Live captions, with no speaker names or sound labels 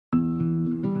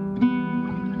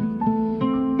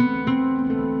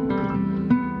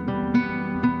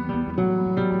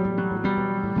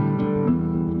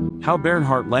How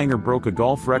Bernhard Langer broke a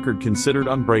golf record considered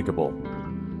unbreakable.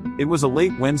 It was a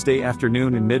late Wednesday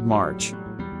afternoon in mid-March.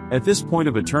 At this point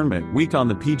of a tournament week on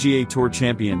the PGA Tour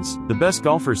champions, the best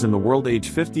golfers in the world age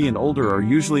 50 and older are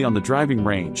usually on the driving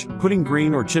range, putting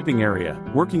green or chipping area,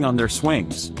 working on their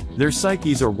swings, their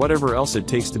psyches or whatever else it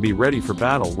takes to be ready for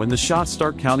battle when the shots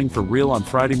start counting for real on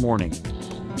Friday morning.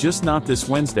 Just not this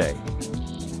Wednesday.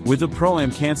 With the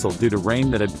Pro-Am cancelled due to rain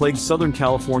that had plagued Southern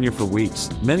California for weeks,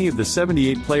 many of the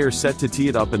 78 players set to tee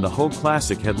it up in the Hogue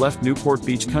Classic had left Newport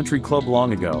Beach Country Club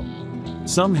long ago.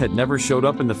 Some had never showed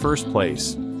up in the first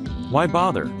place. Why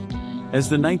bother? As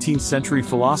the 19th century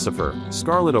philosopher,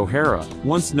 Scarlett O'Hara,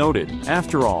 once noted,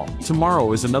 after all,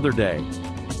 tomorrow is another day.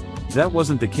 That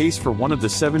wasn't the case for one of the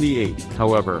 78,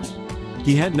 however.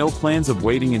 He had no plans of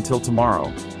waiting until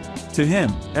tomorrow. To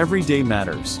him, every day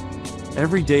matters.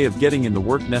 Every day of getting in the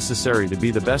work necessary to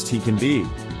be the best he can be.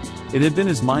 It had been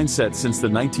his mindset since the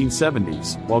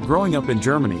 1970s, while growing up in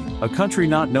Germany, a country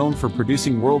not known for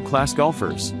producing world-class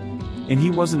golfers. And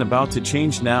he wasn't about to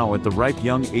change now at the ripe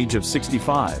young age of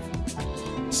 65.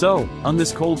 So, on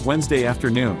this cold Wednesday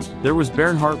afternoon, there was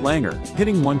Bernhard Langer,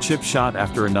 hitting one chip shot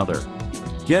after another.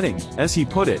 Getting, as he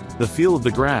put it, the feel of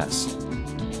the grass.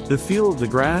 The feel of the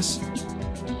grass?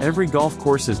 Every golf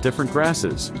course has different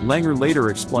grasses, Langer later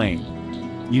explained.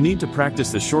 You need to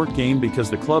practice the short game because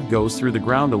the club goes through the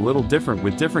ground a little different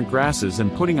with different grasses,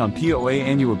 and putting on POA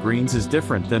annual greens is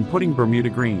different than putting Bermuda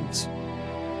greens.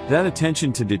 That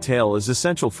attention to detail is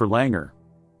essential for Langer.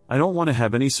 I don't want to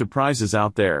have any surprises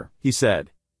out there, he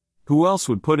said. Who else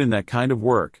would put in that kind of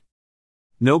work?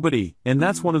 Nobody, and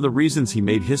that's one of the reasons he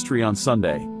made history on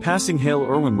Sunday, passing Hale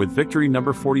Irwin with victory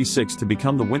number 46 to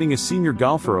become the winningest senior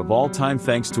golfer of all time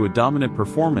thanks to a dominant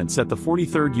performance at the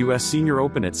 43rd U.S. Senior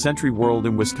Open at Century World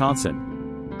in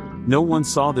Wisconsin. No one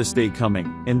saw this day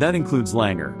coming, and that includes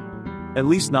Langer. At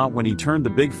least not when he turned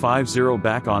the big 5-0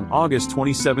 back on August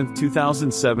 27,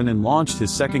 2007 and launched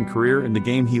his second career in the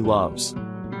game he loves.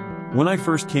 When I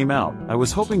first came out, I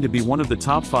was hoping to be one of the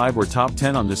top 5 or top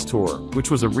 10 on this tour,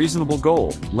 which was a reasonable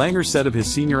goal, Langer said of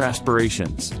his senior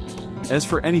aspirations. As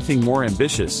for anything more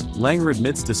ambitious, Langer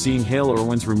admits to seeing Hale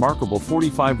Irwin's remarkable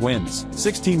 45 wins,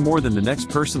 16 more than the next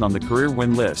person on the career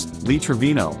win list, Lee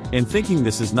Trevino, and thinking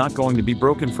this is not going to be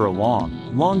broken for a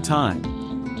long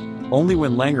time. Only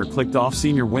when Langer clicked off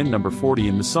senior win number 40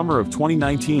 in the summer of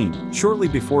 2019, shortly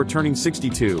before turning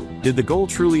 62, did the goal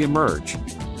truly emerge.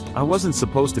 I wasn't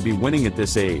supposed to be winning at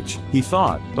this age, he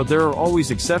thought, but there are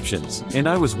always exceptions, and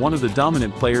I was one of the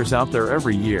dominant players out there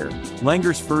every year.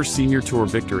 Langer's first senior tour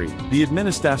victory, the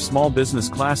Administaff Small Business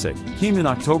Classic, came in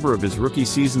October of his rookie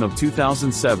season of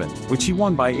 2007, which he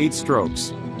won by 8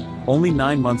 strokes. Only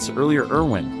 9 months earlier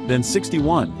Irwin, then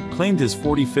 61, claimed his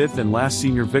 45th and last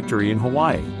senior victory in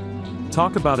Hawaii.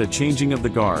 Talk about a changing of the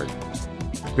guard.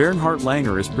 Bernhard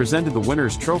Langer is presented the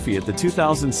winner's trophy at the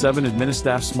 2007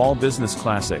 Administaff Small Business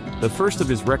Classic, the first of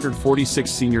his record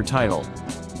 46 senior title.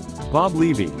 Bob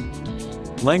Levey.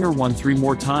 Langer won 3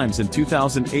 more times in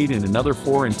 2008 and another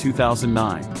 4 in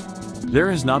 2009.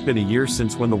 There has not been a year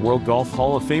since when the World Golf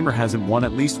Hall of Famer hasn't won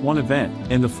at least one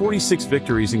event, and the 46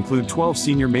 victories include 12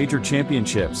 senior major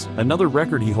championships, another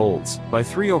record he holds, by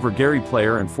 3 over Gary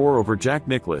Player and 4 over Jack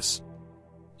Nicklaus.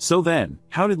 So then,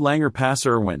 how did Langer pass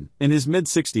Irwin, in his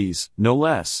mid-60s, no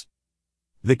less?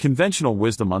 The conventional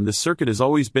wisdom on this circuit has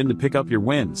always been to pick up your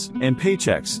wins and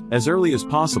paychecks as early as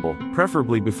possible,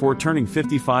 preferably before turning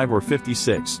 55 or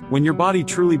 56, when your body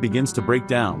truly begins to break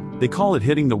down. They call it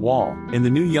hitting the wall, and the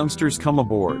new youngsters come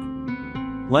aboard.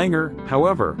 Langer,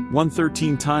 however, won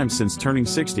 13 times since turning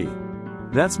 60.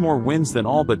 That's more wins than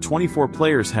all but 24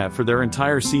 players have for their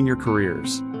entire senior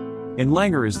careers. And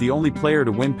Langer is the only player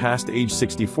to win past age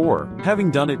 64, having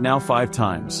done it now 5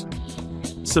 times.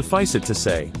 Suffice it to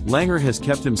say, Langer has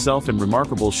kept himself in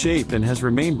remarkable shape and has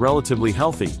remained relatively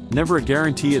healthy, never a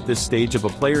guarantee at this stage of a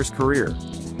player's career.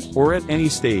 Or at any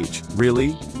stage,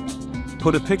 really?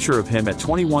 Put a picture of him at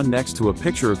 21 next to a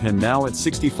picture of him now at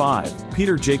 65,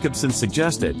 Peter Jacobson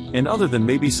suggested, and other than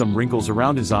maybe some wrinkles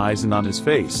around his eyes and on his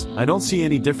face, I don't see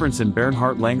any difference in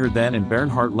Bernhard Langer then and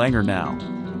Bernhard Langer now.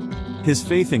 His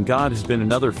faith in God has been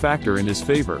another factor in his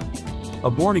favor. A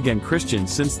born-again Christian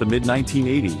since the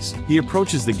mid-1980s, he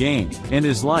approaches the game, and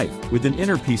his life, with an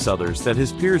inner peace others that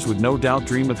his peers would no doubt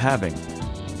dream of having.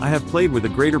 I have played with a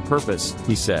greater purpose,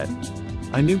 he said.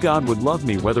 I knew God would love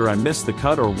me whether I missed the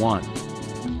cut or won.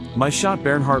 My shot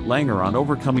Bernhard Langer on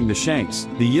overcoming the shanks,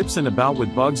 the yips and about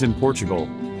with bugs in Portugal.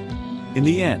 In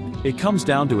the end, it comes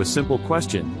down to a simple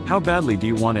question: how badly do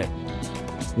you want it?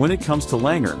 When it comes to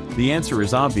Langer, the answer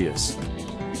is obvious.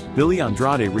 Billy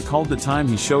Andrade recalled the time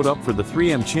he showed up for the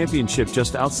 3M Championship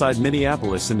just outside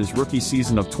Minneapolis in his rookie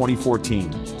season of 2014.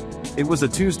 It was a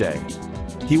Tuesday.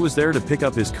 He was there to pick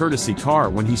up his courtesy car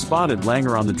when he spotted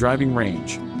Langer on the driving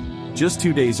range. Just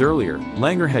 2 days earlier,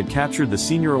 Langer had captured the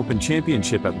Senior Open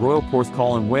Championship at Royal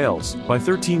Porthcawl in Wales by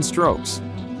 13 strokes.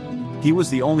 He was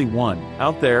the only one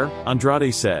out there,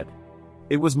 Andrade said.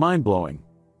 It was mind-blowing.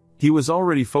 He was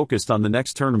already focused on the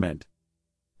next tournament.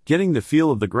 Getting the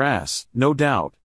feel of the grass, no doubt.